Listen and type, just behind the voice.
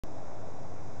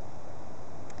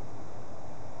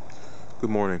Good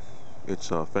morning. It's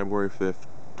February 5th,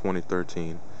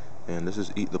 2013, and this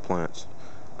is Eat the Plants.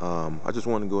 I just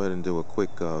want to go ahead and do a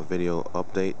quick video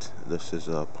update. This is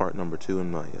part number 2 in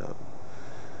my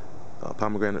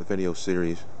pomegranate video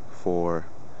series for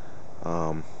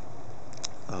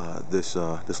this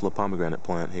little pomegranate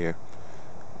plant here.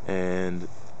 And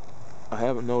I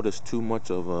haven't noticed too much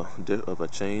of a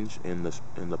change in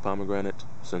the pomegranate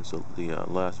since the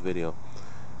last video.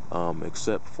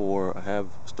 Except for I have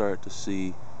started to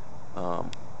see a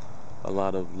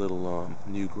lot of little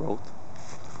new growth.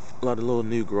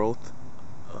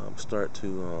 Start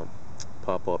to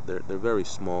pop up. They're very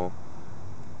small.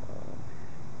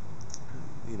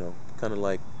 Kind of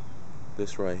like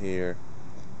this right here,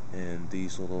 and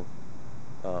these little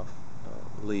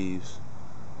leaves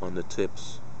on the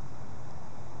tips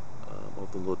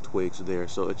of the little twigs there.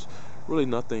 So it's really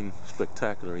nothing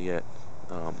spectacular yet.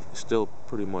 It still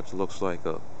pretty much looks like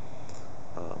a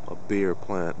beer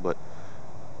plant, but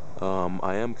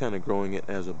I am kind of growing it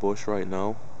as a bush right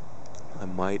now. I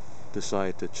might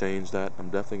decide to change that.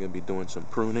 I'm definitely going to be doing some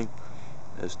pruning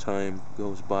as time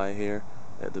goes by here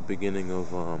at the beginning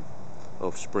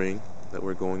of spring that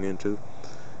we're going into.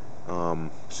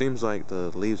 Seems like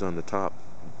the leaves on the top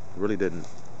really didn't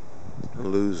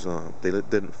lose, they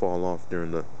didn't fall off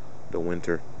during the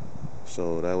winter,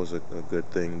 so that was a good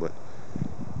thing. But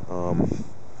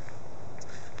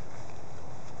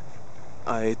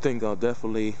I think I'll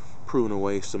definitely prune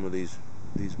away some of these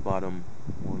bottom,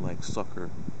 more like sucker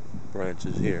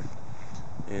branches here,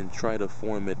 and try to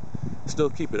form it, still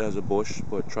keep it as a bush,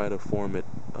 but try to form it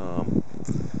a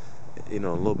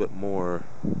little bit more,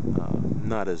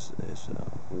 not as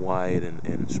wide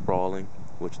and sprawling,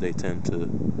 which they tend to,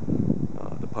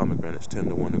 the pomegranates tend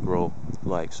to want to grow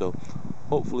like. So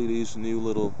hopefully these new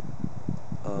little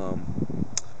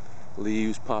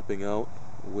leaves popping out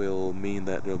will mean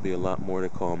that there'll be a lot more to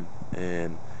come,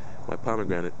 and my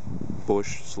pomegranate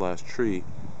bush slash tree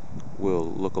will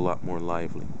look a lot more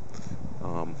lively.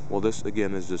 Well, this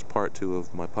again is just part 2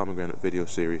 of my pomegranate video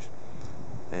series,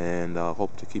 and I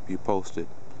hope to keep you posted.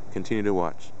 Continue to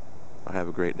watch. Have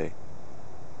a great day.